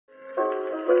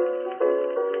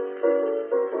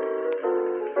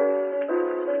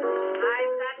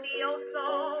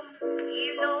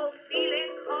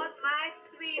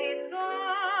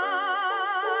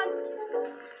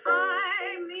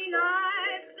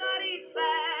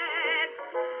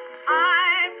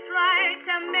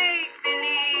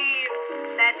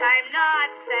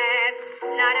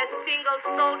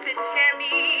little salted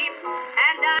cherry,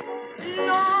 and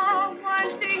no one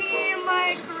to hear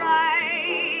my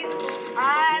cries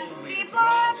and see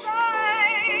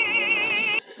bye-bye.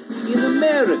 In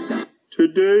America,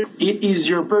 today it is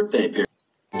your birthday, Pierre.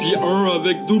 Puis un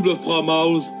avec double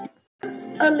fromage.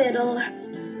 A little.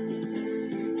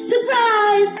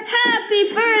 Surprise!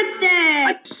 Happy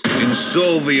birthday! In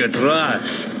Soviet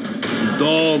Rush,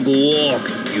 dog walk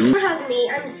you. Hug me,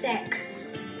 I'm sick.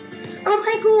 Oh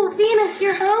my God, Venus,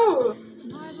 you're home.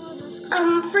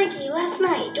 Frankie, last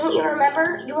night, don't you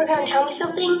remember? You were gonna tell me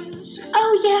something?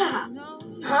 Oh yeah.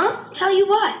 Huh? Tell you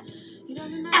what?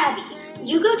 Abby,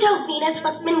 you go tell Venus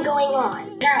what's been going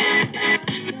on. Last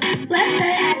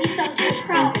night, Abby solved her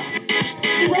problem.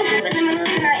 She woke up in the middle of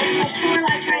the night and saw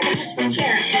Toralei trying to push the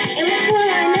chair. It was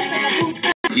Toralei Nippon the whole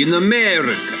time. In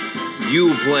America,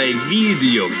 you play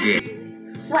video games.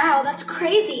 Wow, that's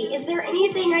crazy. Is there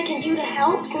anything I can do to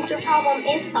help since your problem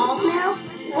is solved now?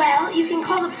 Well, you can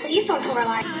call the police on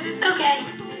Toralei. Okay.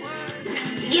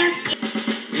 Yes.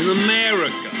 In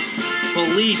America,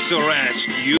 police arrest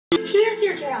you. Here's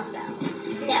your jail cells.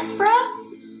 Nefra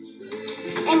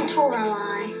and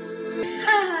Toralei.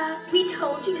 Haha, we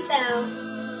told you so.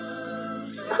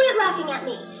 Quit laughing at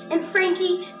me. And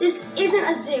Frankie, this isn't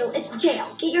a zoo, it's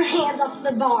jail. Get your hands off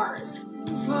the bars.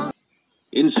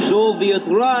 In Soviet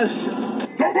Russia,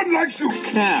 no one likes you,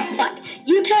 cow. But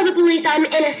you tell the police I'm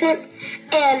innocent,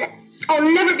 and I'll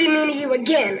never be mean to you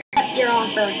again. Accept your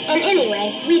offer. And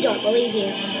anyway, we don't believe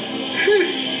you.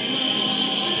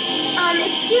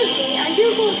 Excuse me, are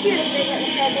you both here to visit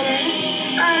the prisoners?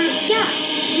 Yeah.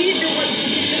 We're the ones who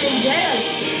keep them in jail.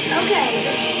 Okay,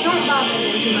 just don't bother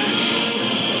me too much.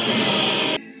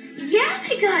 Yeah,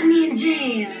 they got me in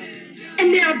jail.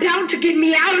 And they're about to get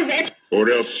me out of it. Or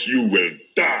else you will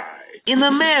die. In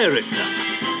America,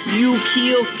 you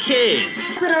kill kids.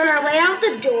 But on our way out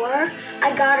the door,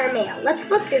 I got our mail. Let's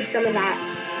look through some of that.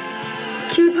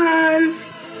 Coupons,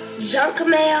 junk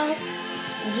mail.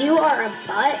 You are a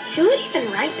butt? Who would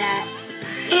even write that?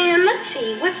 And let's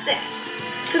see, what's this?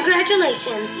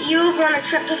 Congratulations, you have won a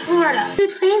trip to Florida. 2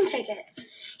 plane tickets.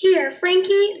 Here,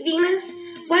 Frankie, Venus,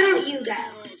 why don't you go?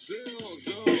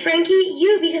 Frankie,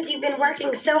 you because you've been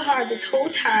working so hard this whole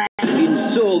time. In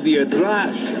Soviet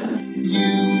Russia,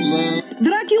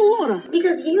 Dracula.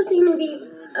 Because you seem to be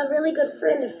a really good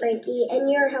friend of Frankie, and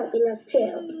you're helping us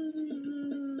too.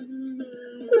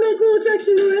 Oh my God,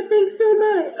 Dracula, thanks so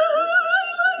much.